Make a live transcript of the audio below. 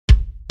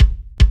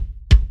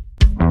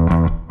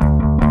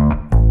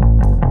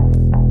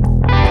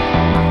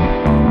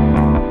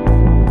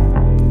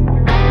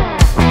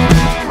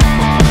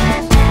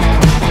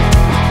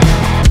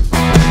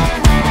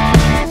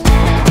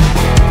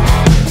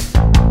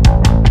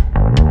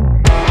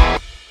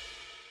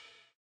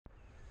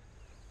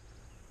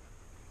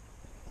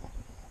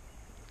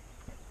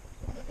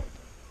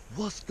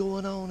What's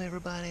going on,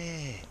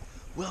 everybody?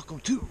 Welcome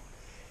to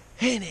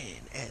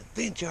Hunting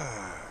Adventures.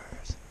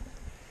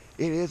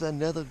 It is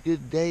another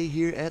good day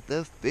here at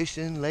the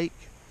fishing lake.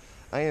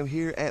 I am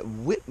here at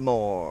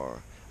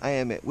Whitmore. I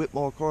am at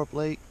Whitmore Carp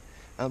Lake.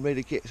 I'm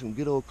ready to catch some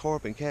good old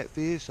carp and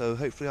catfish, so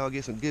hopefully I'll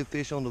get some good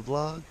fish on the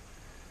vlog.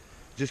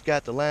 Just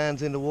got the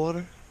lines in the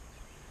water.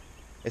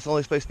 It's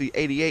only supposed to be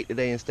 88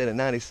 today instead of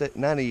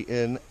 90,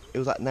 and it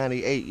was like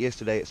 98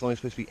 yesterday. It's only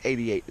supposed to be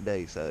 88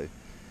 today, so.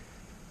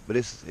 But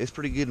it's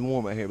pretty good and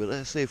warm out here, but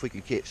let's see if we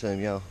can catch some,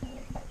 y'all.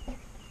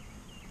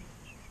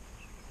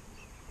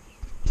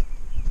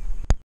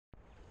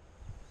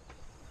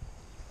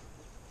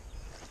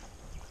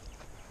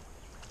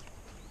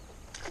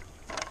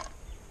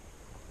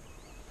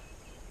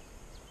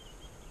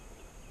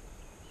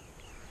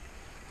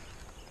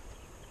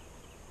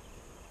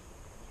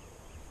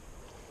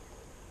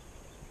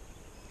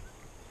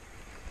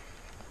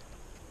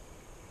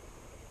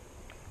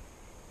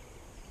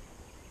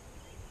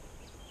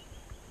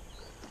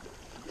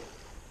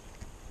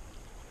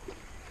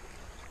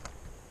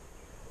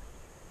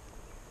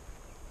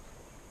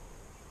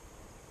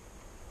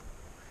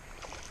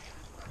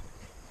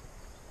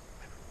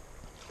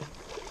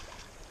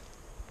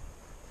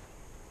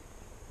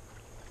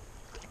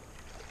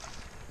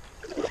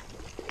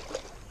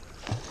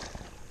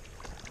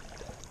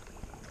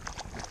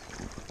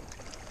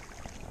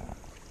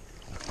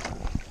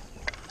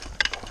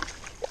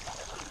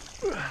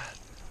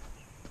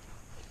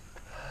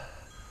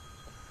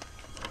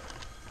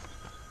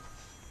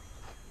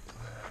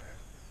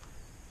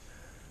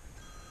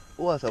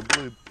 Boy,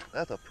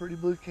 that's a pretty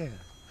blue can.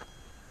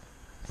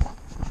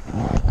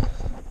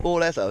 Boy,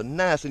 that's a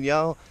nice one,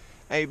 y'all.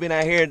 I ain't been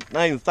out here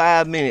not even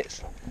 5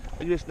 minutes.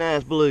 Look at this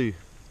nice blue.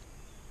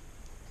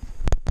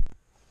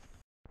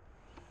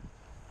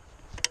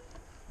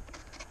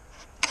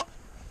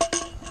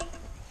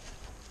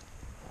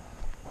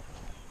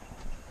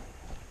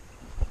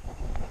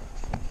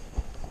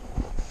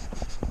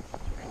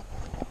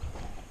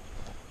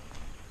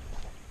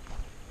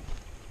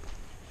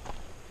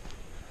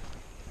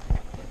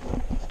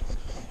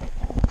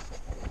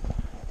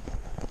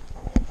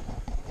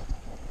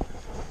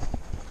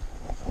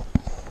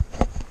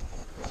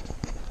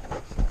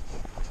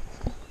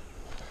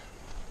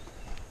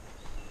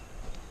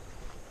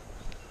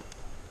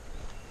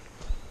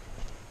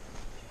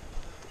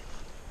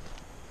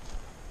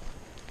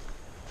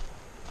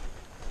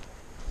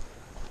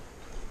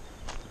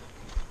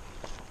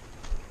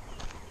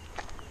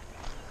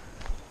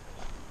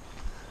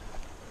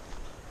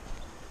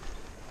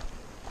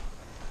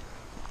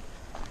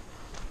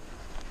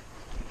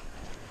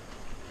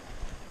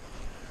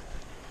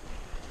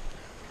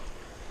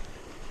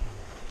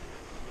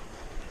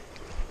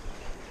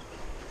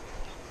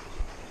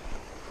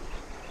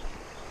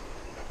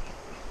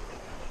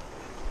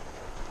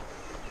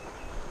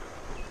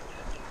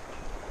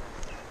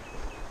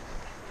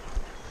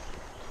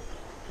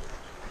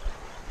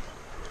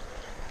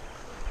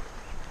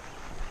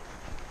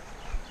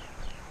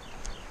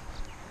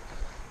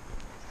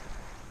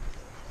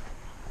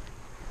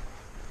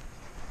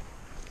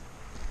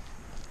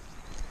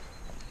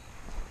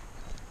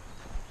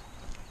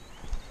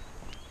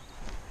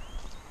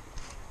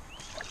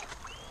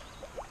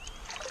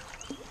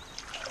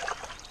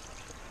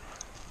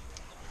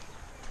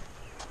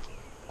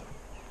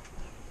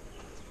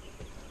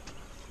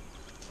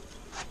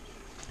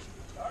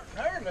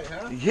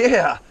 Huh?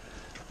 Yeah,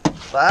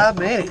 5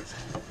 minutes.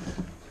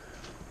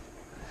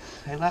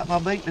 They like my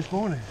bait this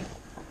morning.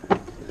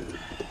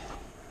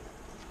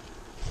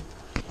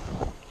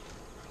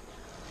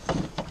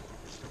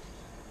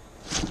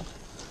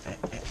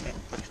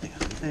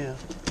 Still.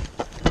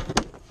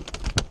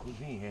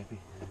 He ain't happy.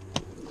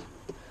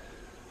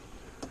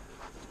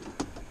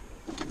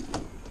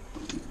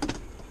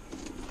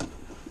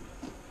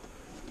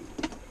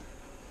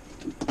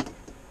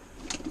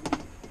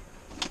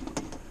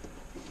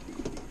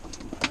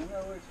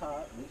 It's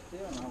hot, but it's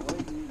still not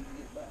waiting to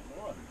get back in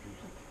the water.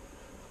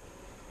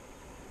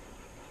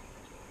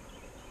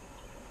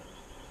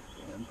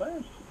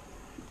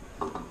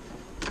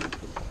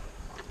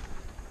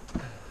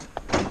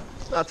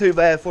 Not too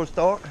bad for a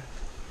start.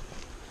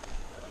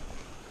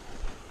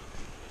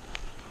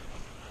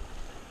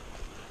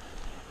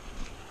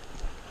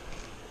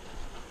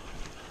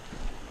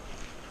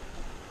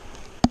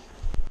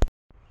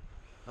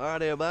 All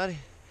right, everybody,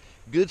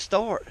 good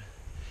start.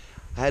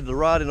 I had the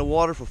rod in the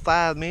water for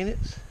 5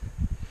 minutes.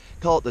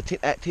 Caught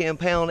at 10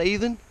 pound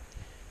even.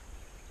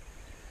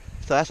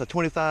 So that's a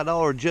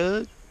 $25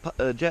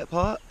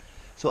 jackpot.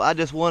 So I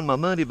just won my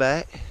money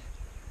back.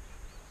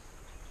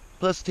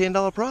 Plus a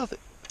 $10 profit.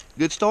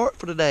 Good start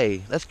for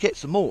today. Let's catch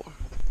some more.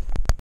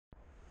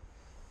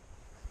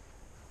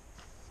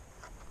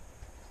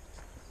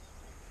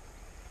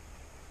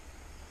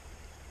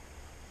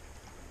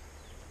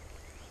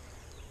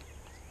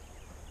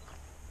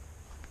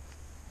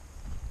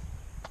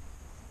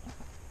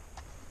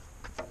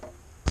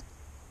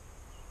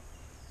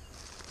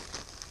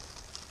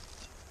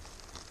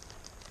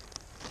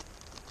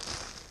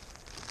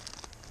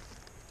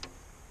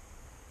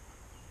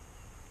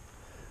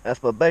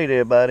 That's my bait,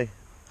 everybody.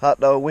 Hot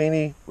dog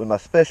weenie with my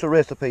special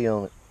recipe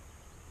on it.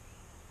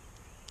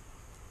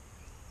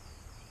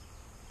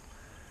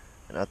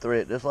 And I threw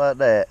it just like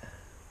that.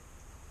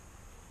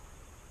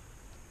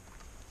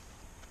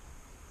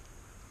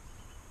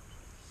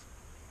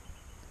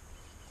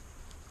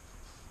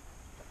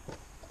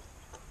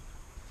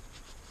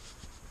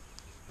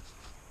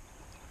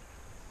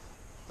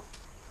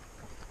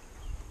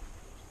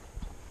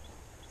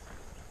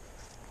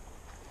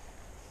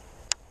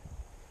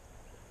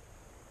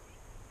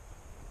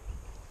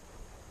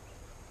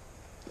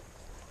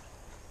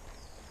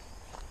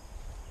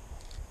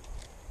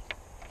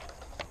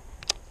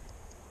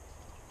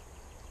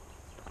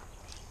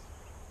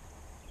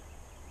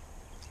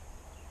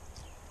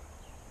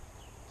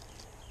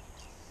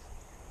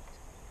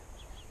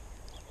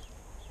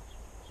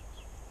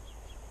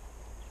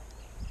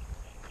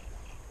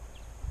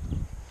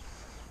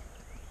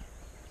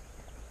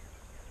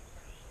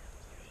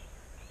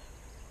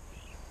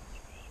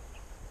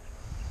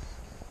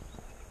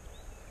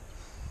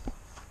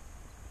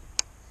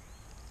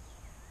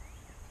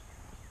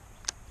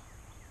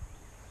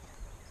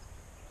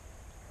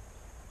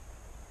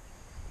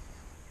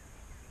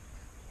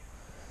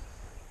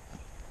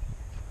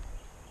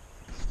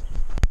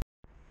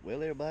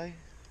 Well, everybody,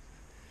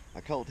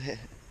 I caught that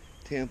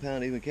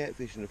 10-pound even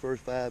catfish in the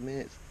first 5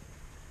 minutes.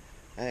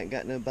 I ain't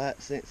got no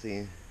bites since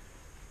then.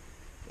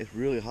 It's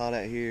really hot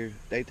out here.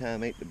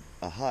 Daytime ain't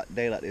a hot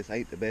day like this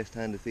ain't the best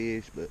time to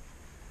fish, but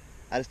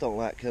I just don't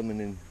like coming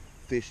and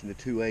fishing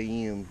to 2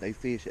 a.m. They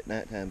fish at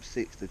nighttime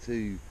 6 to 2.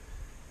 You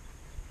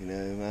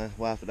know, my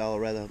wife would all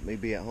rather me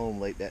be at home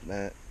late that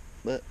night,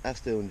 but I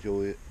still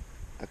enjoy it.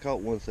 I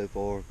caught one so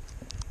far.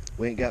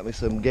 Went and got me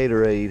some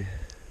Gatorade.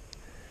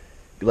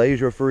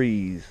 Glacier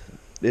Freeze.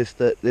 This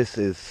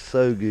is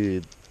so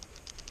good.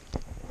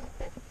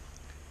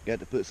 Got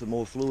to put some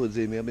more fluids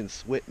in me. I've been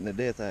sweating to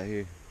death out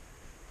here.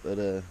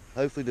 But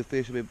hopefully the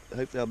fish will be,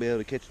 hopefully I'll be able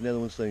to catch another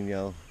one soon,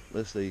 y'all.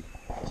 Let's see.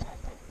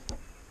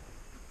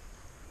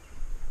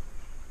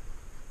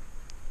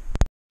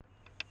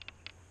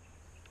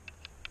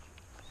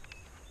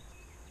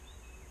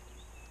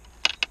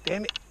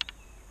 Damn it.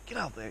 Get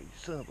off there, you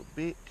son of a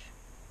bitch.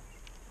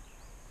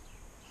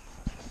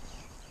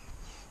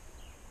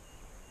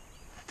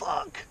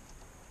 Fuck.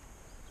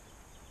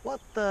 What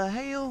the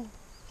hell?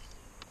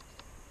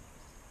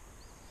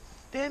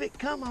 Damn it,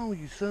 come on,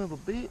 you son of a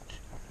bitch.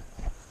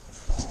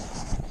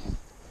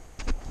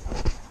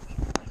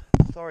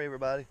 Sorry,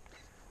 everybody.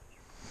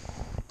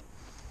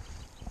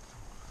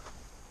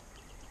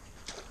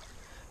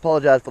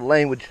 Apologize for the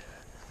language.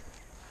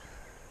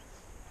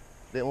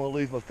 Didn't want to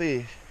lose my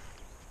fish.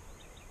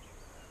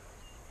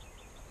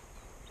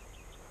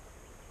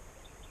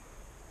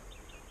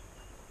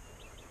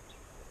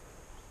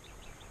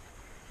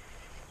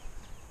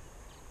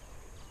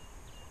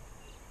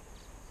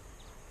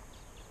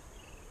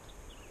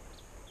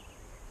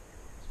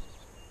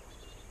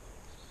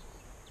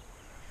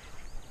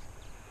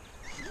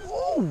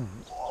 Whoa,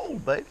 whoa,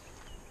 baby.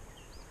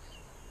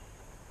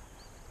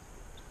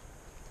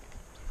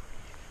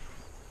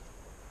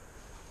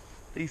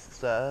 Decent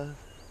size.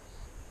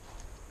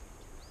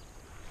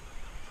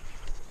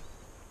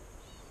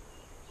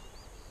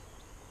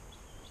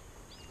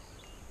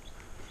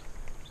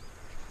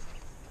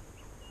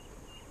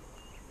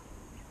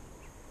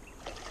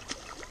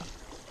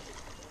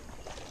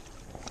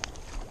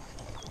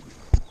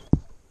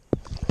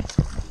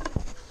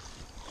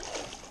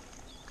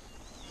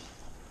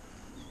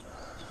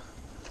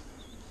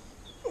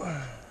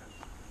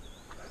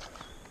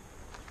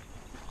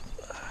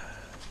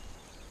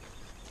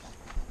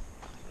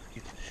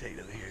 Get the shade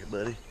over here,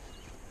 buddy.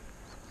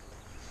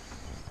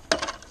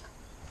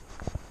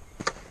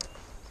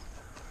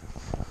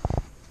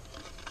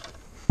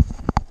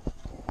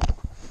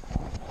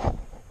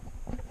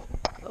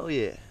 Oh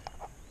yeah.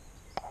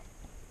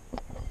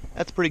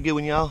 That's a pretty good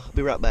one, y'all.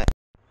 Be right back.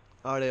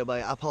 Alright,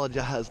 everybody, I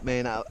apologize,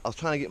 man. I was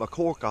trying to get my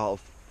cork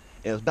off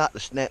and I was about to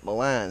snap my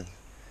line.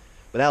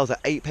 But that was an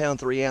 8-pound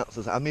 3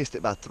 ounces. I missed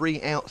it by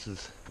 3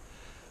 ounces.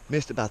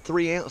 Missed it by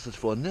 3 ounces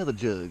for another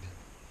jug.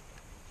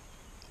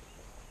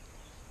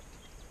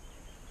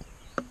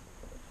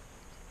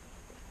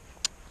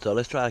 So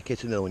let's try to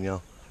catch another one,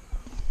 y'all.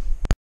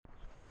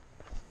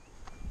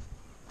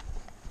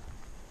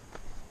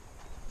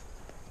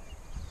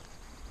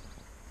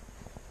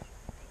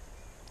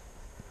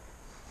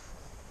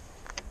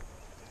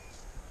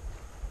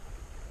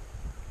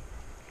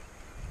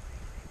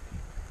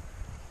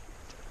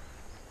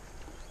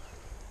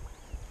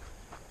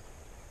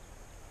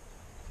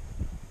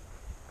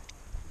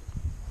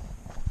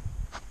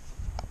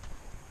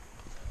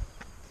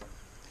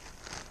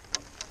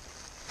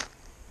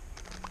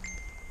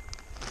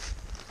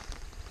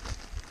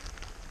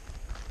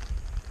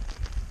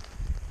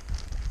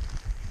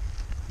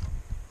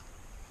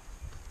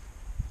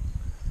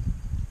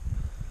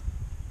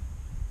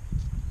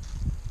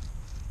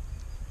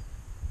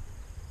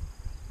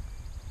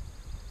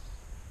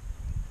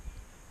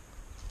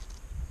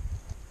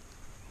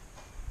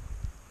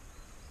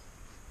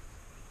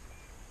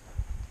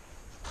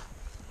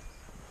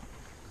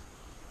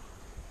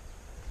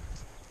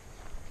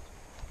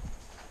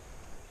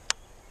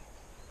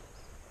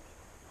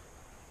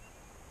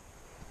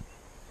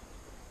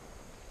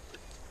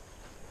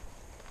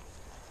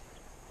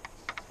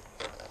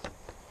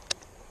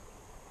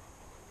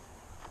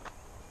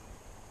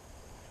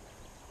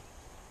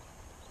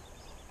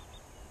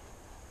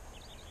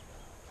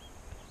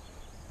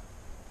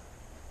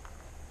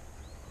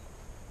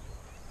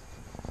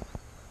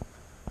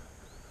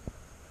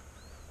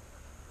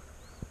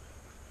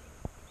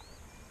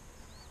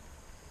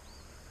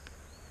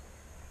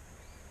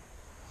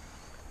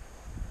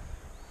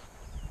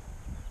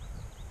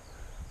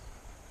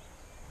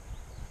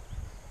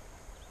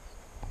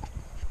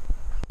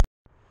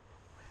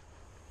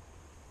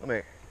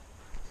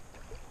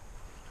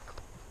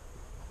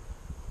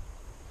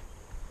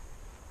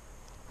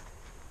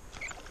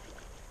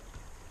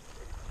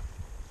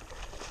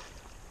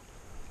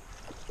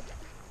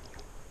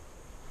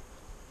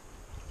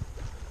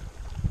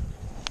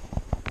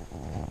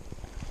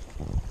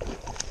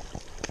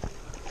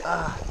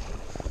 Ah.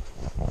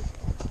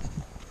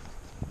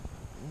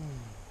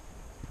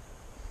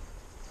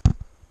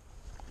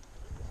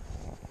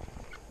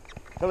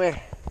 Come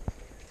here.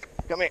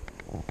 Come here.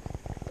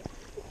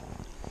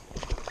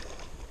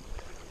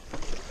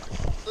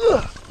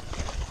 Ugh.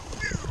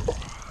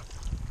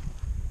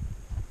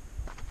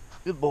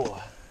 Good boy.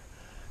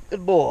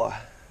 Good boy.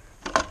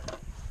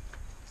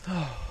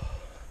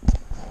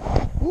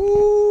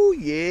 Ooh,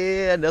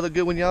 yeah, another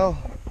good one, y'all.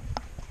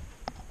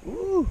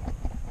 Woo.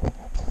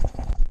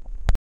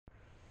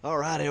 All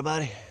right,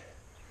 everybody.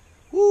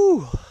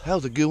 Woo, that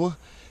was a good one.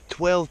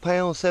 12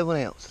 pounds, 7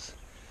 ounces.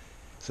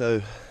 So,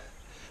 at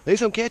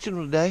least I'm catching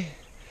them today.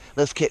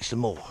 Let's catch some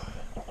more.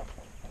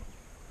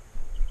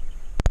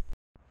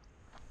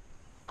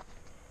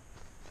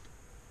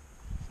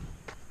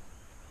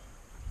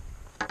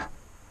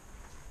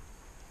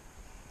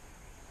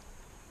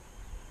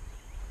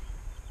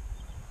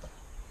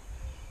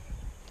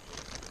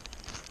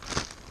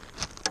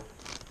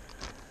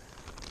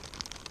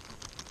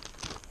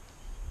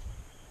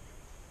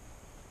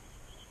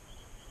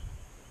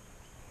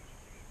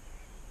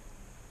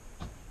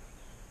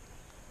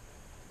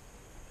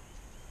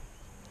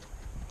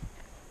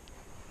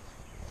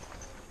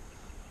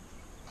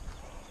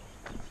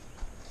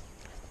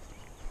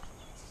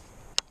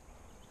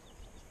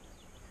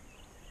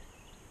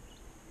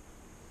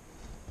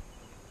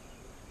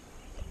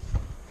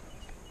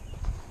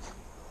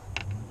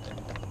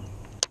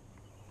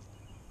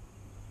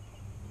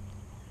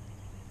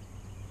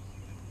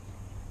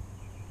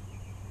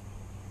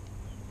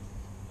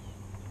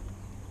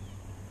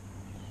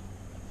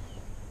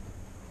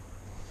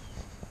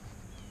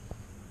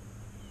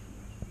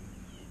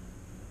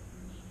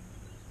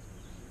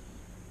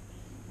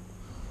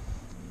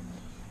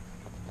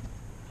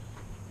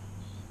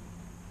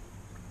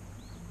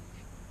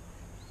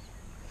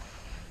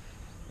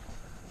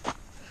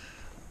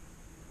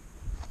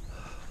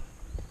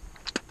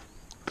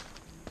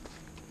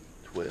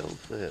 Well,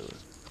 7.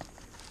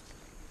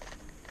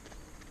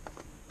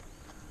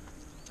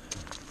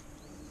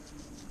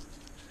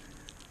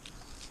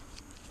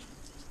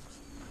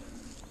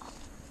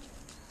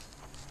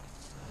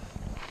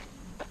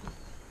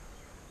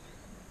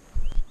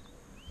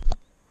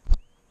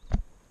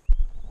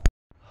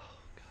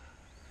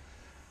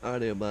 All right,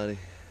 everybody.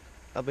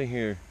 I've been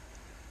here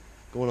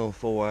going on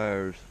 4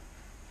 hours.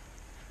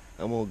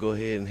 I'm gonna go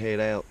ahead and head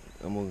out.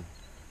 I'm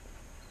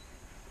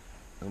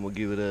gonna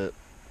give it up.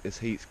 This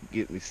heat's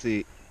getting me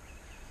sick.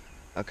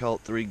 I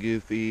caught 3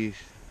 good fish.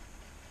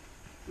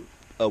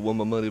 I won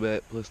my money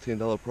back plus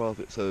 $10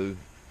 profit, so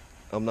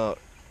I'm not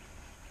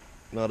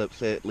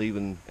upset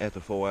leaving after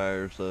 4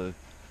 hours. So,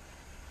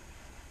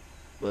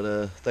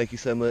 but thank you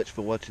so much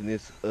for watching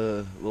this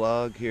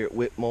vlog here at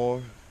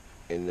Whitmore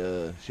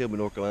in Shelby,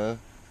 North Carolina.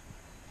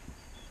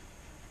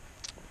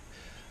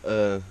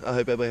 I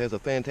hope everybody has a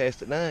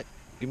fantastic night.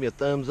 Give me a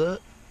thumbs up.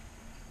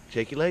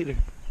 Check you later.